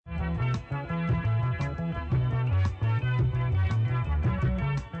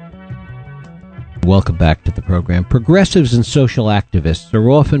Welcome back to the program. Progressives and social activists are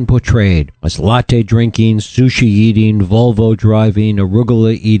often portrayed as latte drinking, sushi eating, Volvo driving,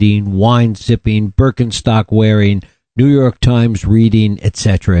 arugula eating, wine sipping, Birkenstock wearing, New York Times reading,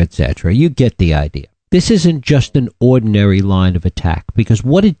 etc., etc. You get the idea. This isn't just an ordinary line of attack, because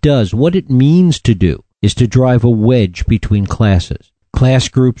what it does, what it means to do, is to drive a wedge between classes. Class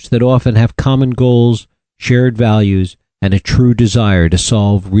groups that often have common goals, shared values, and a true desire to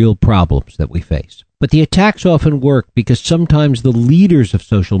solve real problems that we face. But the attacks often work because sometimes the leaders of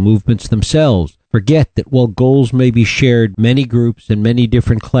social movements themselves forget that while goals may be shared, many groups and many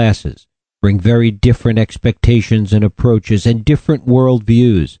different classes bring very different expectations and approaches and different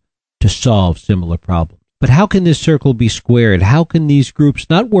worldviews to solve similar problems. But how can this circle be squared? How can these groups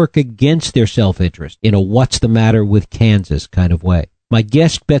not work against their self-interest in a what's the matter with Kansas kind of way? My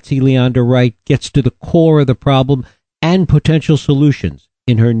guest, Betsy Leondra Wright, gets to the core of the problem and potential solutions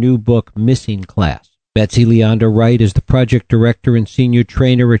in her new book, Missing Class. Betsy Leondra Wright is the project director and senior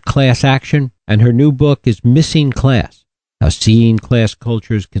trainer at Class Action, and her new book is Missing Class: How Seeing Class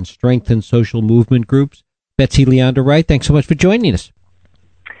Cultures Can Strengthen Social Movement Groups. Betsy Leondra Wright, thanks so much for joining us.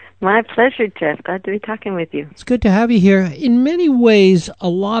 My pleasure, Jeff. Glad to be talking with you. It's good to have you here. In many ways, a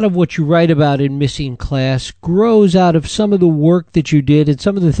lot of what you write about in Missing Class grows out of some of the work that you did and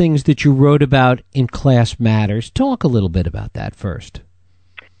some of the things that you wrote about in Class Matters. Talk a little bit about that first.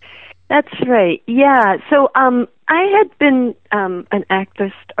 That's right. Yeah. So I had been an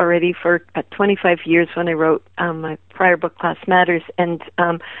activist already for about 25 years when I wrote my prior book, Class Matters, and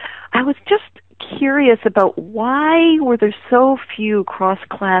I was just curious about why were there so few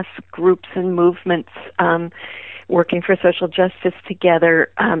cross-class groups and movements working for social justice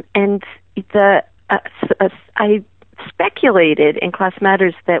together, and I speculated in Class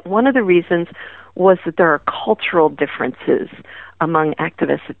Matters that one of the reasons was that there are cultural differences among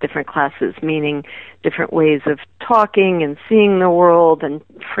activists of different classes, meaning different ways of talking and seeing the world and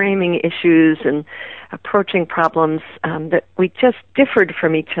framing issues and approaching problems, that we just differed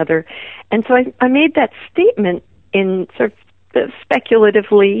from each other. And so I made that statement in sort of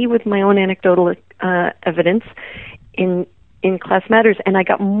speculatively with my own anecdotal evidence in Class Matters, and I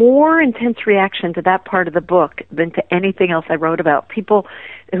got more intense reaction to that part of the book than to anything else I wrote about. People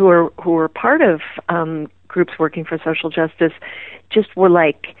who were part of groups working for social justice just were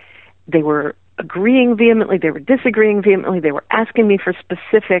like, they were agreeing vehemently, they were disagreeing vehemently, they were asking me for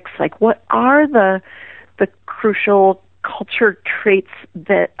specifics, like what are the crucial culture traits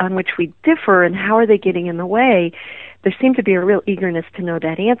that on which we differ, and how are they getting in the way? There seemed to be a real eagerness to know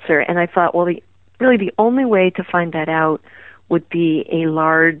that answer, and I thought, well, the only way to find that out would be a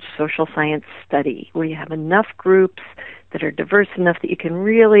large social science study where you have enough groups that are diverse enough that you can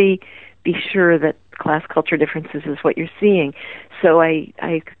really be sure that class culture differences is what you're seeing. So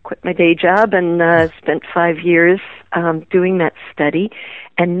I quit my day job and spent 5 years doing that study,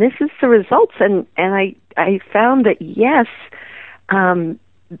 and this is the results. And I found that yes,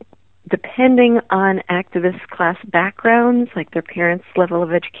 depending on activists' class backgrounds, like their parents' level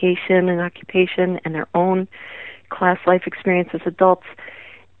of education and occupation and their own class life experience as adults,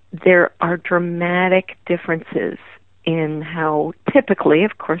 there are dramatic differences in how typically,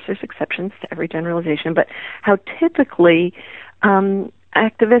 of course there's exceptions to every generalization, but how typically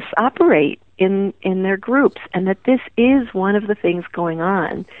activists operate in their groups, and that this is one of the things going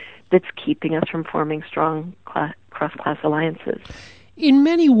on that's keeping us from forming strong cross-class alliances. In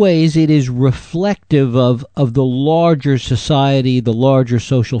many ways, it is reflective of the larger society, the larger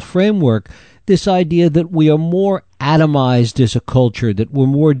social framework, this idea that we are more atomized as a culture, that we're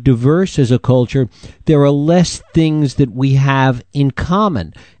more diverse as a culture. There are less things that we have in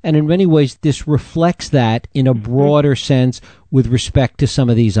common. And in many ways, this reflects that in a broader sense with respect to some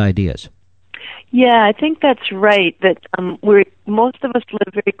of these ideas. Yeah, I think that's right, that most of us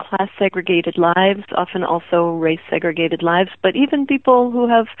live very class-segregated lives, often also race-segregated lives, but even people who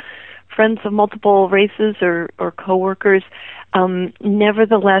have friends of multiple races or coworkers,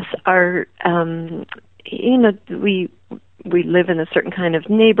 nevertheless are, we live in a certain kind of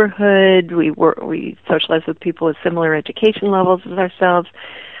neighborhood, we socialize with people with similar education levels as ourselves,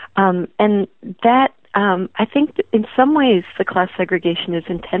 and that I think that in some ways the class segregation is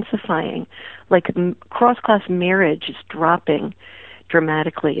intensifying. Like cross-class marriage is dropping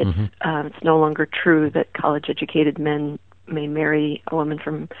dramatically. It's no longer true that college-educated men may marry a woman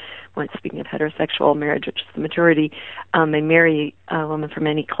from, when speaking of heterosexual marriage, which is the majority, may marry a woman from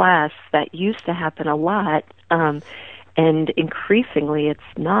any class. That used to happen a lot, and increasingly it's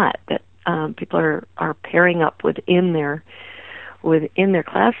not. That people are pairing up within their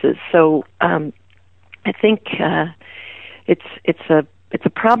classes. So I think it's it's a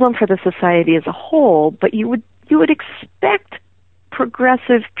problem for the society as a whole, but you would expect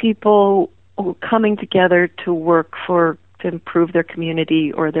progressive people coming together to work to improve their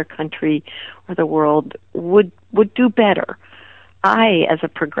community or their country or the world would do better. I, as a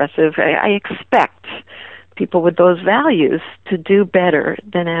progressive, I expect people with those values to do better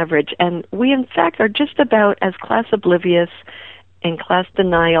than average. And we, in fact, are just about as class oblivious and class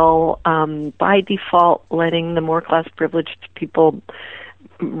denial, by default, letting the more class privileged people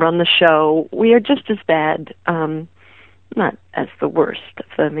run the show. We are just as bad, not as the worst of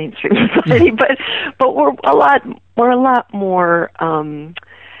the mainstream society, but we're a lot more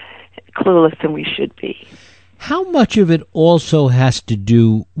clueless than we should be. How much of it also has to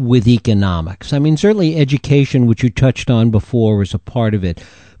do with economics? I mean, certainly education, which you touched on before, is a part of it,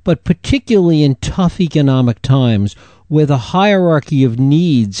 but particularly in tough economic times, where the hierarchy of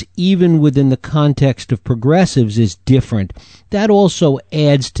needs, even within the context of progressives, is different, that also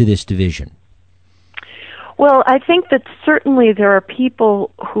adds to this division. Well, I think that certainly there are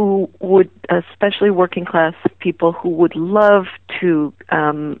people who would, especially working class people, who would love to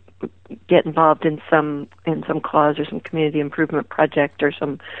get involved in some cause or some community improvement project or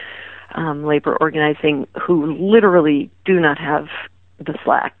some labor organizing, who literally do not have the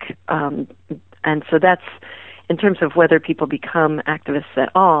slack. And so that's, in terms of whether people become activists at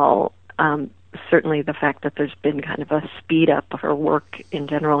all, certainly the fact that there's been kind of a speed up of our work in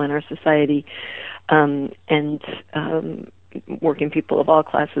general in our society, and working people of all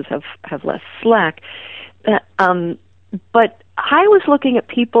classes have less slack. But I was looking at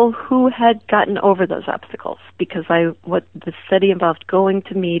people who had gotten over those obstacles, because what the study involved going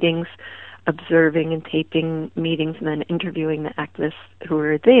to meetings, observing and taping meetings, and then interviewing the activists who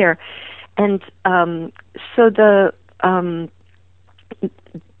were there. And so the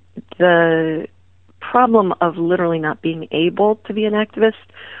problem of literally not being able to be an activist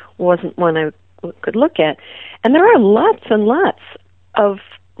wasn't one I could look at. And there are lots and lots of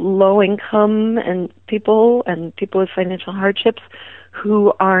low-income and people with financial hardships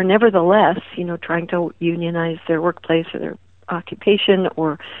who are nevertheless, trying to unionize their workplace or their occupation,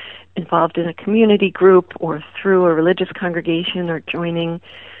 or involved in a community group, or through a religious congregation, or joining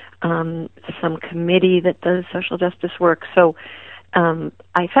some committee that does social justice work. So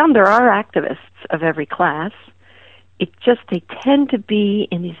I found there are activists of every class. They tend to be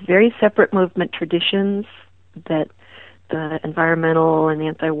in these very separate movement traditions that the environmental and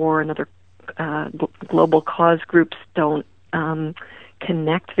anti-war and other global cause groups don't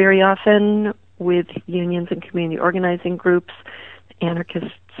connect very often with unions and community organizing groups.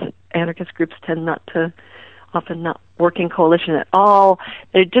 Anarchist groups tend often not work in coalition at all.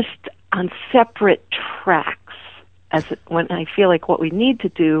 They're just on separate tracks. When I feel like what we need to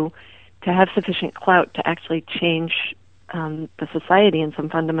do to have sufficient clout to actually change the society in some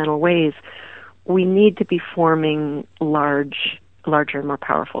fundamental ways, we need to be forming larger, more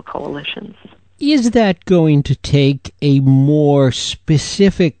powerful coalitions. Is that going to take a more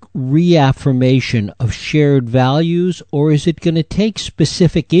specific reaffirmation of shared values, or is it going to take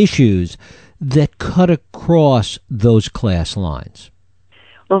specific issues that cut across those class lines?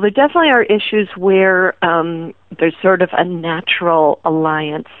 Well, there definitely are issues where there's sort of a natural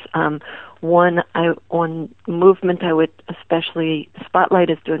alliance. One movement I would especially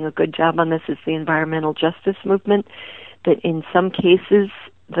spotlight as doing a good job on this is the environmental justice movement, that in some cases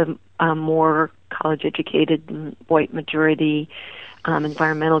the more college-educated and white majority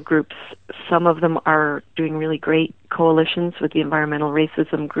environmental groups, some of them are doing really great coalitions with the environmental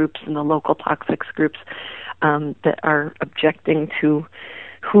racism groups and the local toxics groups that are objecting to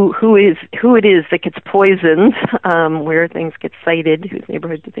who it is that gets poisoned, where things get cited, whose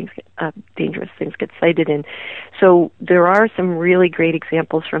neighborhoods dangerous things get cited in. So there are some really great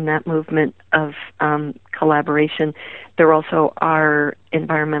examples from that movement of collaboration. There also are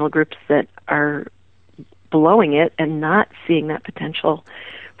environmental groups that are blowing it and not seeing that potential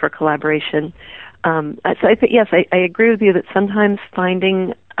for collaboration. So I think, yes, I agree with you that sometimes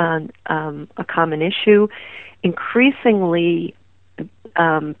finding a common issue, increasingly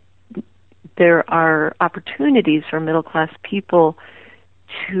there are opportunities for middle-class people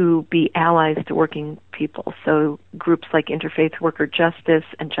to be allies to working people. So groups like Interfaith Worker Justice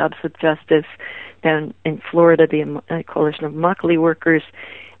and Jobs with Justice down in Florida, the Coalition of Immokalee Workers,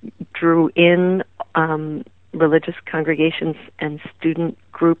 drew in religious congregations and student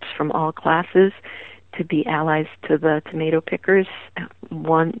groups from all classes to be allies to the tomato pickers.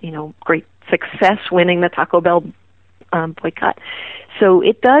 One, great success winning the Taco Bell boycott. So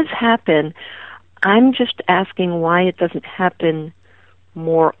it does happen. I'm just asking why it doesn't happen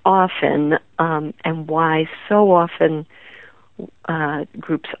more often, and why so often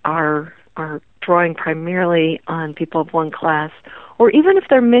groups are drawing primarily on people of one class, or even if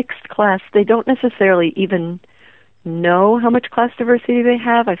they're mixed class, they don't necessarily even know how much class diversity they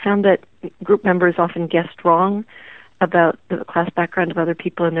have. I found that group members often guessed wrong about the class background of other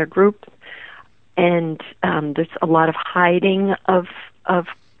people in their group, and there's a lot of hiding of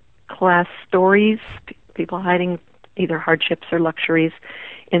class stories, people hiding either hardships or luxuries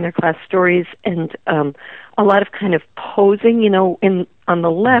in their class stories, and a lot of kind of posing. On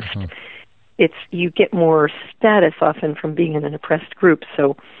the left, it's you get more status often from being in an oppressed group.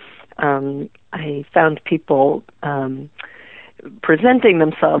 So I found people presenting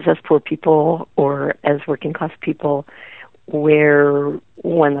themselves as poor people or as working class people, where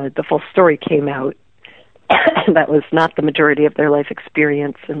when the full story came out, that was not the majority of their life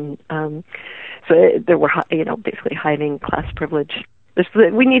experience, and so they were, basically hiding class privilege.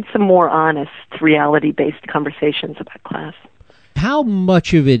 We need some more honest, reality-based conversations about class. How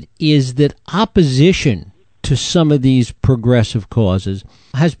much of it is that opposition to some of these progressive causes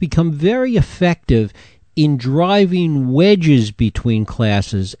has become very effective in driving wedges between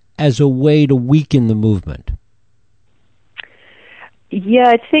classes as a way to weaken the movement? Yeah,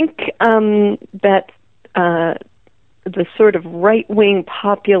 I think that the sort of right-wing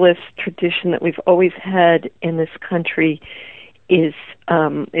populist tradition that we've always had in this country is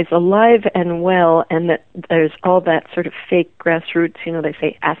alive and well, and that there's all that sort of fake grassroots, they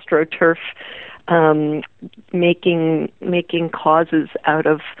say AstroTurf, making causes out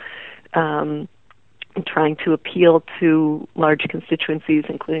of trying to appeal to large constituencies,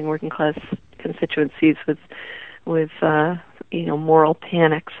 including working class constituencies, with moral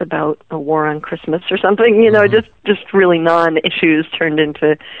panics about a war on Christmas or something, just really non-issues turned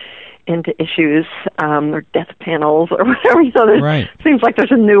into issues, or death panels or whatever. Right. Seems like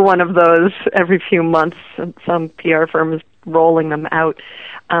there's a new one of those every few months, and some PR firm is rolling them out.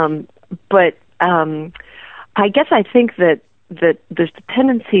 But I guess I think that there's the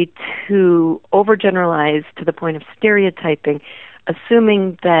tendency to overgeneralize to the point of stereotyping,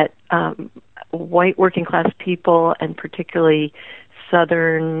 assuming that white working class people, and particularly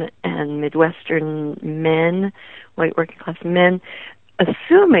Southern and Midwestern men, white working class men,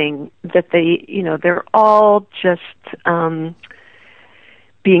 assuming that they're all just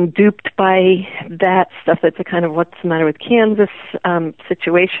being duped by that stuff. That's a kind of what's the matter with Kansas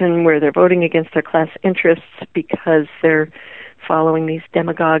situation, where they're voting against their class interests because they're following these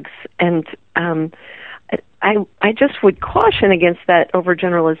demagogues. And I just would caution against that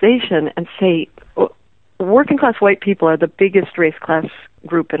overgeneralization and say working class white people are the biggest race class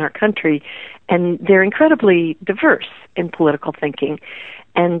group in our country, and they're incredibly diverse in political thinking.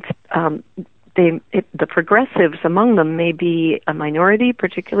 And the progressives among them may be a minority,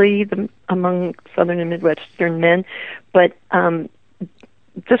 particularly among Southern and Midwestern men, but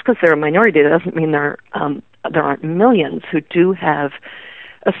just because they're a minority, that doesn't mean there aren't millions who do have,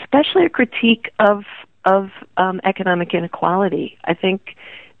 especially a critique of economic inequality. I think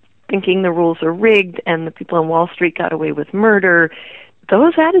thinking the rules are rigged and the people on Wall Street got away with murder,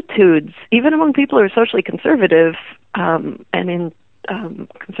 those attitudes, even among people who are socially conservative and in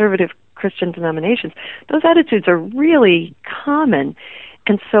conservative Christian denominations, those attitudes are really common.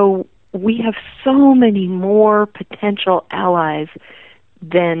 And so we have so many more potential allies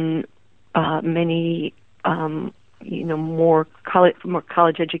than many more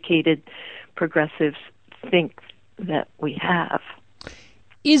college-educated progressives think that we have.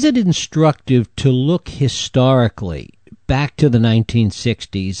 Is it instructive to look historically back to the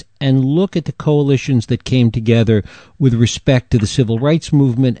 1960s and look at the coalitions that came together with respect to the civil rights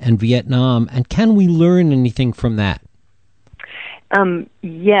movement and Vietnam, and can we learn anything from that?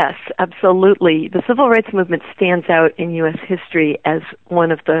 Yes, absolutely. The civil rights movement stands out in U.S. history as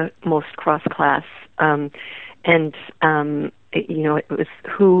one of the most cross-class, it was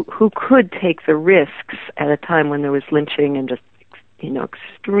who could take the risks at a time when there was lynching and just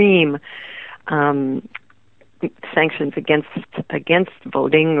extreme sanctions against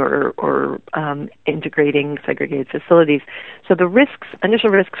voting or integrating segregated facilities. So the initial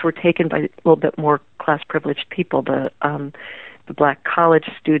risks were taken by a little bit more class privileged people, the black college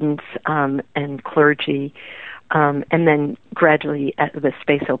students and clergy, and then gradually the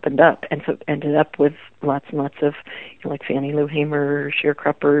space opened up, and so ended up with lots and lots of like Fannie Lou Hamer,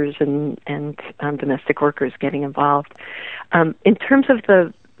 sharecroppers, and domestic workers getting involved. In terms of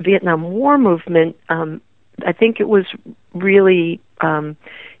the Vietnam War movement, I think it was really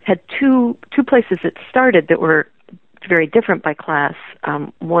had two places it started that were very different by class.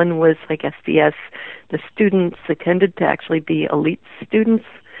 One was like SDS. The students, they tended to actually be elite students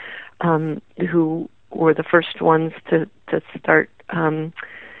who were the first ones to start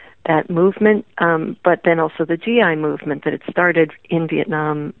that movement, but then also the GI movement that had started in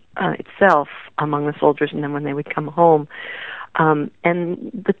Vietnam itself among the soldiers, and then when they would come home. And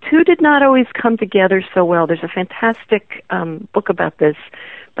the two did not always come together so well. There's a fantastic book about this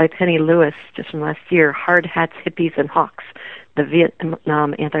by Penny Lewis just from last year, Hard Hats, Hippies, and Hawks, the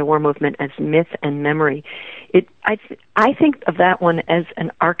Vietnam anti-war movement as myth and memory. I think of that one as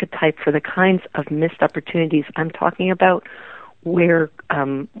an archetype for the kinds of missed opportunities I'm talking about, where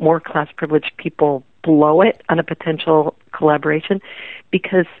more class-privileged people blow it on a potential collaboration,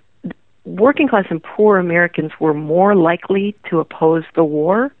 because working class and poor Americans were more likely to oppose the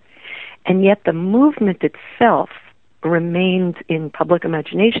war, and yet the movement itself remained in public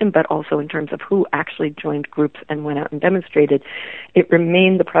imagination, but also in terms of who actually joined groups and went out and demonstrated. It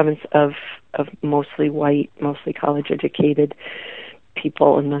remained the province of mostly white, mostly college-educated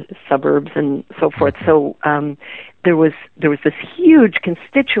people in the suburbs and so forth. So there was this huge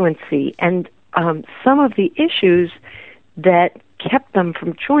constituency, and some of the issues that kept them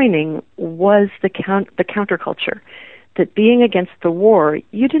from joining was the counterculture. That being against the war,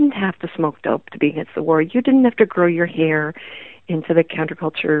 you didn't have to smoke dope to be against the war. You didn't have to grow your hair into the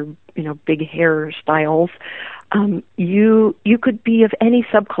counterculture, big hair styles. You could be of any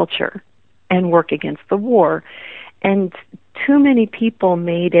subculture and work against the war. And too many people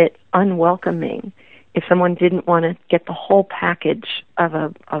made it unwelcoming if someone didn't want to get the whole package of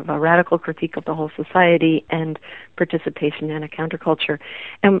a radical critique of the whole society and participation in a counterculture.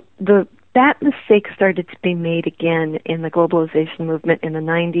 And that mistake started to be made again in the globalization movement in the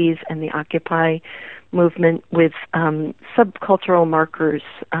 90s and the Occupy movement with subcultural markers,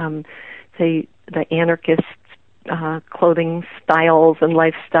 say the anarchist clothing styles and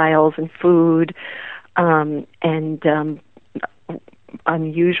lifestyles and food, and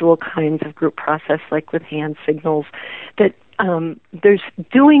unusual kinds of group process, like with hand signals, that there's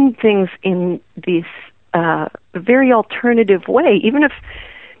doing things in this very alternative way, even if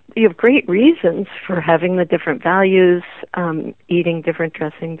you have great reasons for having the different values, eating different,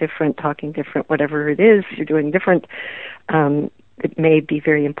 dressing different, talking different, whatever it is you're doing different. It may be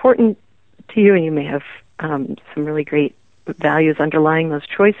very important to you, and you may have some really great values underlying those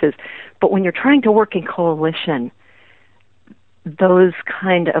choices. But when you're trying to work in coalition, those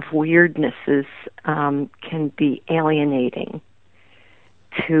kind of weirdnesses can be alienating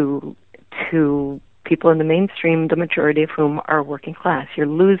to people in the mainstream, the majority of whom are working class. You're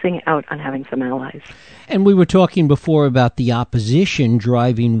losing out on having some allies. And we were talking before about the opposition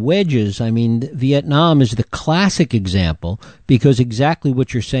driving wedges. I mean, Vietnam is the classic example, because exactly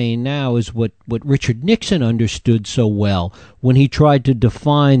what you're saying now is what Richard Nixon understood so well when he tried to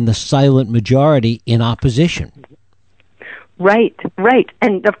define the silent majority in opposition. Right.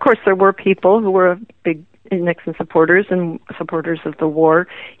 And of course there were people who were big Nixon supporters and supporters of the war.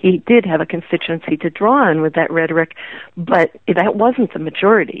 He did have a constituency to draw on with that rhetoric, but that wasn't the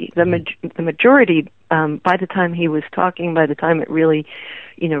majority. The majority, by the time he was talking, by the time it really,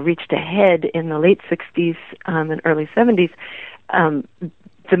 reached a head in the late 60s and early 70s,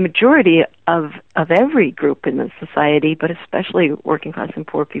 the majority of every group in the society, but especially working class and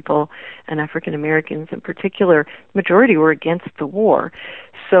poor people and African Americans in particular, the majority were against the war.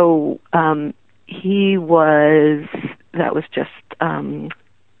 So that was just, I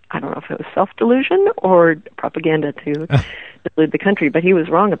don't know if it was self-delusion or propaganda to delude the country, but he was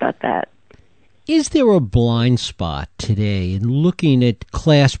wrong about that. Is there a blind spot today in looking at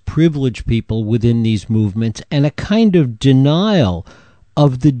class-privileged people within these movements and a kind of denial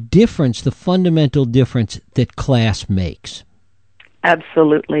of the difference, the fundamental difference that class makes?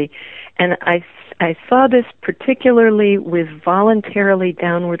 Absolutely. And I saw this particularly with voluntarily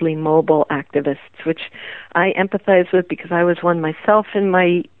downwardly mobile activists, which I empathize with because I was one myself in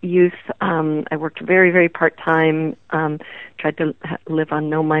my youth. I worked very, very part-time, tried to live on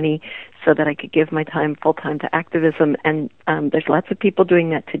no money so that I could give my time full-time to activism. And there's lots of people doing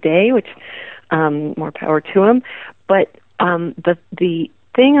that today, which more power to them. But the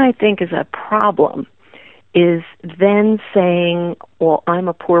thing I think is a problem is then saying, well, I'm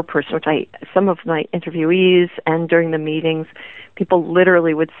a poor person, which some of my interviewees and during the meetings, people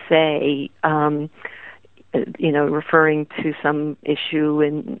literally would say, referring to some issue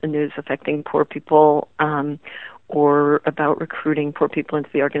in the news affecting poor people, or about recruiting poor people into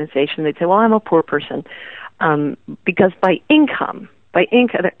the organization, they'd say, well, I'm a poor person, because their income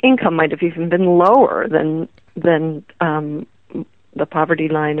might have even been lower than the poverty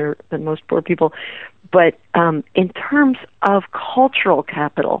line or than most poor people. But in terms of cultural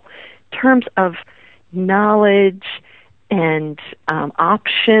capital, terms of knowledge and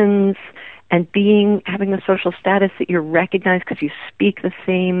options and having the social status that you're recognized because you speak the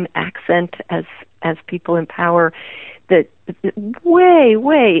same accent as people in power, that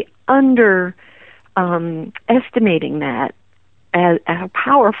way under estimating that as how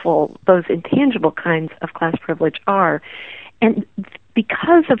powerful those intangible kinds of class privilege are. And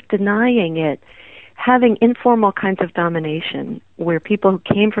because of denying it, having informal kinds of domination where people who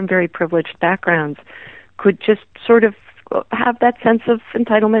came from very privileged backgrounds could just sort of have that sense of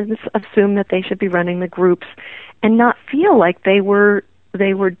entitlement and assume that they should be running the groups and not feel like they were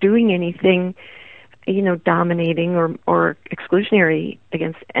doing anything, dominating or exclusionary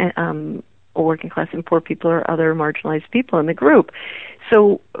against working class and poor people or other marginalized people in the group.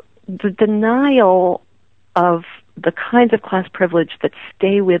 So the denial of the kinds of class privilege that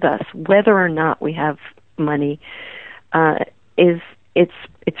stay with us, whether or not we have money,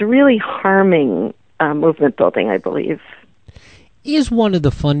 it's really harming movement building, I believe. Is one of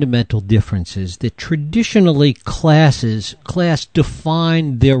the fundamental differences that traditionally class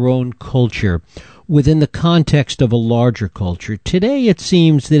define their own culture within the context of a larger culture. Today it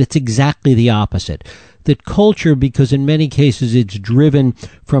seems that it's exactly the opposite. That culture, because in many cases it's driven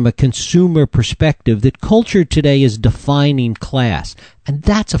from a consumer perspective, that culture today is defining class. And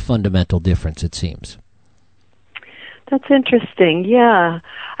that's a fundamental difference, it seems. That's interesting, yeah.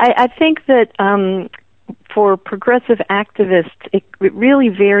 I think that for progressive activists, it really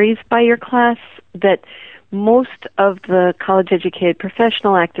varies by your class, that most of the college-educated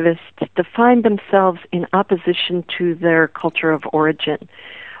professional activists define themselves in opposition to their culture of origin.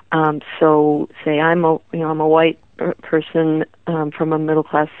 So, say I'm a white person from a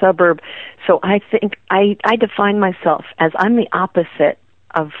middle-class suburb. So I think I define myself as I'm the opposite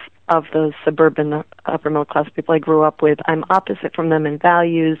of those suburban upper middle-class people I grew up with. I'm opposite from them in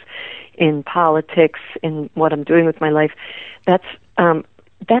values, in politics, in what I'm doing with my life. That's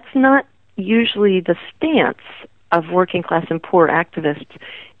not usually the stance of working class and poor activists.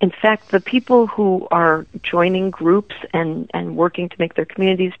 In fact, the people who are joining groups and working to make their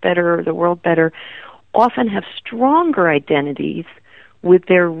communities better or the world better often have stronger identities with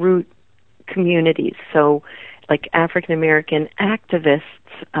their root communities. So, like African American activists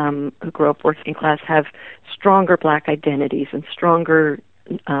who grow up working class have stronger black identities and stronger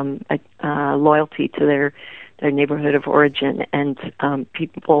loyalty to their neighborhood of origin, and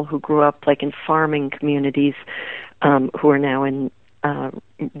people who grew up like in farming communities who are now in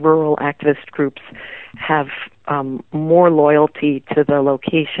rural activist groups have more loyalty to the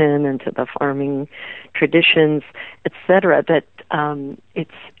location and to the farming traditions, etc. That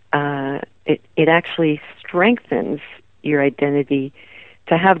it actually strengthens your identity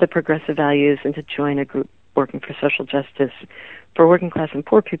to have the progressive values and to join a group working for social justice. For working class and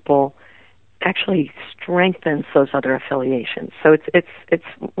poor people, actually strengthens those other affiliations. So it's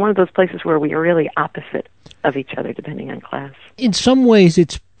one of those places where we are really opposite of each other depending on class. In some ways,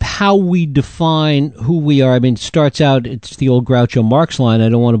 it's how we define who we are. I mean, it starts out, it's the old Groucho Marx line, I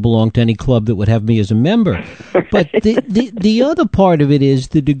don't want to belong to any club that would have me as a member. Right. But the other part of it is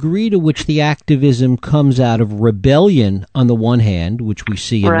the degree to which the activism comes out of rebellion on the one hand, which we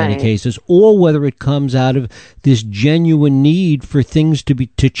see in many cases, or whether it comes out of this genuine need for things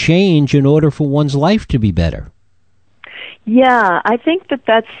to change in order for one's life to be better. Yeah, I think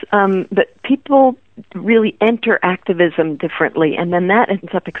that's that people really enter activism differently, and then that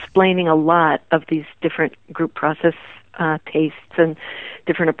ends up explaining a lot of these different group process tastes and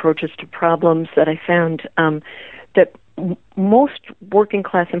different approaches to problems that I found that most working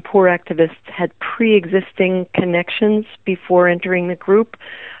class and poor activists had pre-existing connections before entering the group.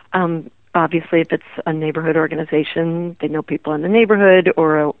 Obviously, if it's a neighborhood organization, they know people in the neighborhood,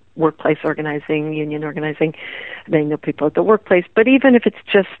 or a workplace organizing, union organizing, they know people at the workplace. But even if it's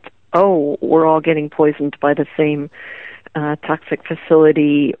just, we're all getting poisoned by the same toxic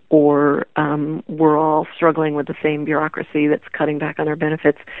facility, or we're all struggling with the same bureaucracy that's cutting back on our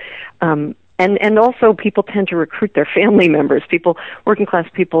benefits. And also people tend to recruit their family members. Working class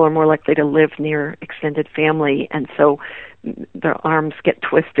people are more likely to live near extended family, and so their arms get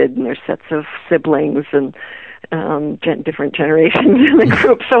twisted and there's sets of siblings and different generations in the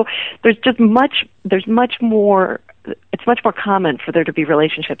group. So it's much more common for there to be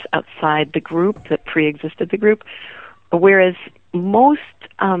relationships outside the group that pre-existed the group, whereas most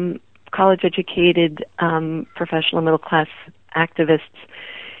college-educated professional middle-class activists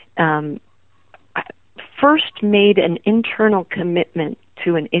first made an internal commitment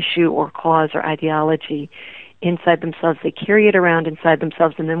to an issue or cause or ideology inside themselves. They carry it around inside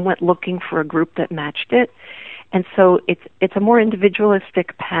themselves and then went looking for a group that matched it. And so it's a more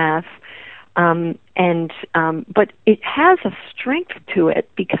individualistic path, but it has a strength to it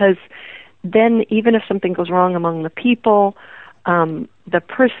because then even if something goes wrong among the people, the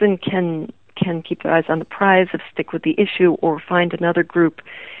person can keep their eyes on the prize of stick with the issue or find another group.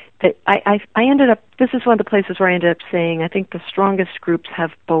 That I ended up, this is one of the places where I ended up saying I think the strongest groups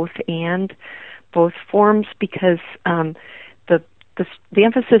have both forms, because the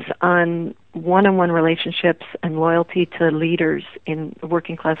emphasis on one-on-one relationships and loyalty to leaders in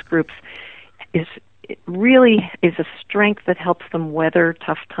working class groups really is a strength that helps them weather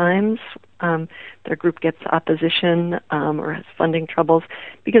tough times. Their group gets opposition or has funding troubles,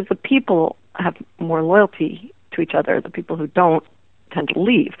 because the people have more loyalty to each other. The people who don't tend to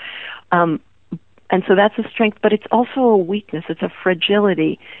leave. And so that's a strength, but it's also a weakness. It's a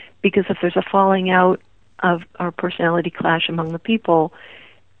fragility, because if there's a falling out of our personality clash among the people,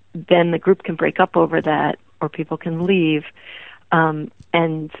 then the group can break up over that, or people can leave. And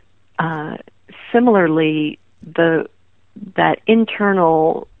similarly, that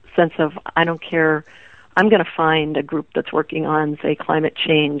internal sense of, I don't care, I'm going to find a group that's working on, say, climate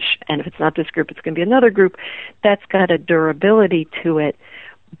change, and if it's not this group, it's going to be another group. That's got a durability to it,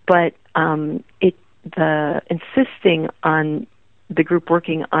 but the insisting on the group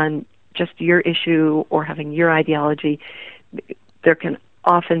working on just your issue or having your ideology, there can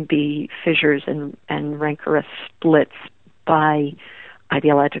often be fissures and rancorous splits by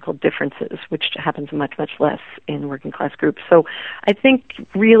ideological differences, which happens much, much less in working class groups. So I think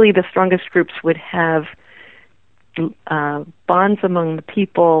really the strongest groups would have bonds among the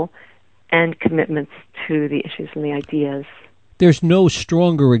people and commitments to the issues and the ideas. There's no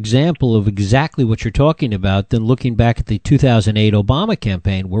stronger example of exactly what you're talking about than looking back at the 2008 Obama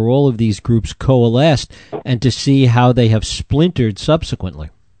campaign, where all of these groups coalesced, and to see how they have splintered subsequently.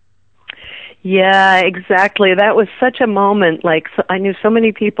 Yeah, exactly. That was such a moment. I knew so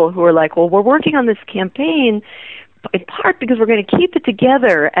many people who were like, well, we're working on this campaign in part because we're going to keep it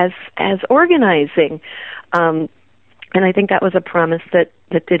together as organizing. And I think that was a promise that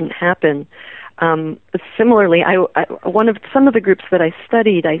didn't happen. Similarly, some of the groups that I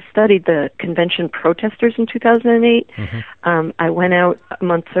studied the convention protesters in 2008. Mm-hmm. I went out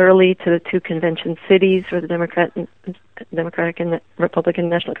months early to the two convention cities where the Democratic and Republican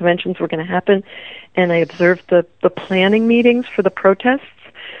national conventions were going to happen, and I observed the planning meetings for the protests.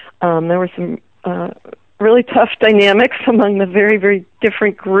 There were some really tough dynamics among the very, very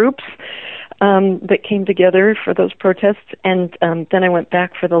different groups that came together for those protests, and then I went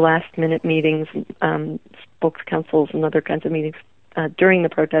back for the last-minute meetings, spokes councils and other kinds of meetings during the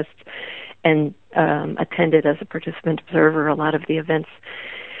protests, and attended as a participant observer a lot of the events.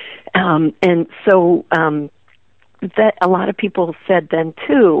 And so that a lot of people said then,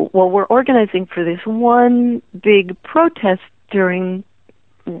 too, well, we're organizing for this one big protest during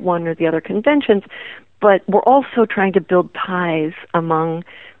one or the other conventions, but we're also trying to build ties among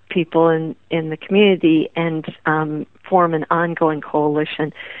people in the community and form an ongoing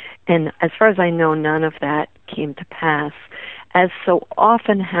coalition. And as far as I know, none of that came to pass. As so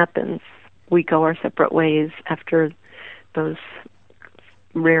often happens, we go our separate ways after those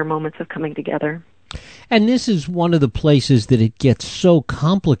rare moments of coming together. And this is one of the places that it gets so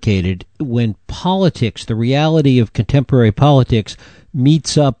complicated when politics, the reality of contemporary politics,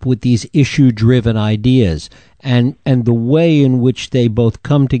 meets up with these issue-driven ideas. And the way in which they both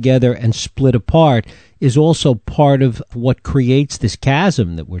come together and split apart is also part of what creates this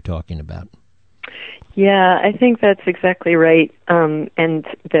chasm that we're talking about. Yeah, I think that's exactly right. And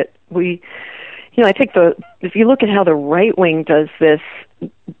that I think if you look at how the right wing does this,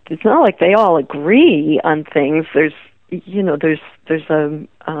 it's not like they all agree on things. There's a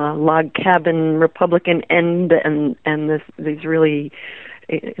log cabin Republican end and these really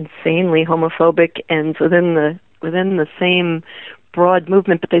insanely homophobic ends within the same broad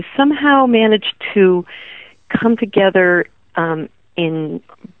movement, but they somehow managed to come together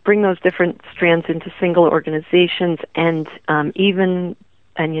bring those different strands into single organizations and even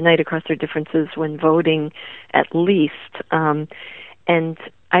unite across their differences when voting, at least. And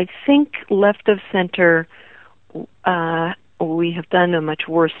I think left of center, we have done a much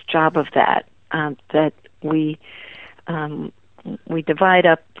worse job of that. That we divide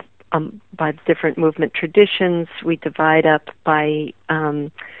up by different movement traditions. We divide up by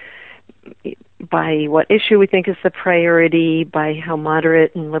what issue we think is the priority, by how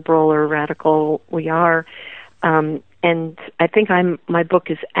moderate and liberal or radical we are. And I think my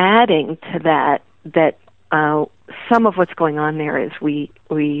book is adding to that some of what's going on there is we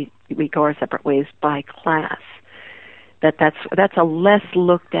go our separate ways by class. That's a less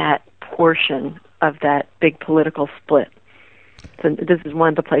looked at portion of that big political split. So this is one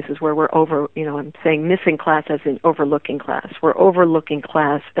of the places where we're I'm saying missing class as in overlooking class. We're overlooking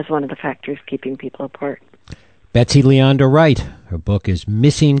class as one of the factors keeping people apart. Betsy Leander Wright. Her book is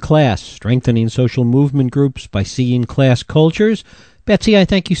Missing Class, Strengthening Social Movement Groups by Seeing Class Cultures. Betsy, I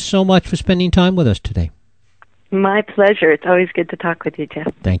thank you so much for spending time with us today. My pleasure. It's always good to talk with you,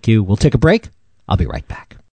 Jeff. Thank you. We'll take a break. I'll be right back.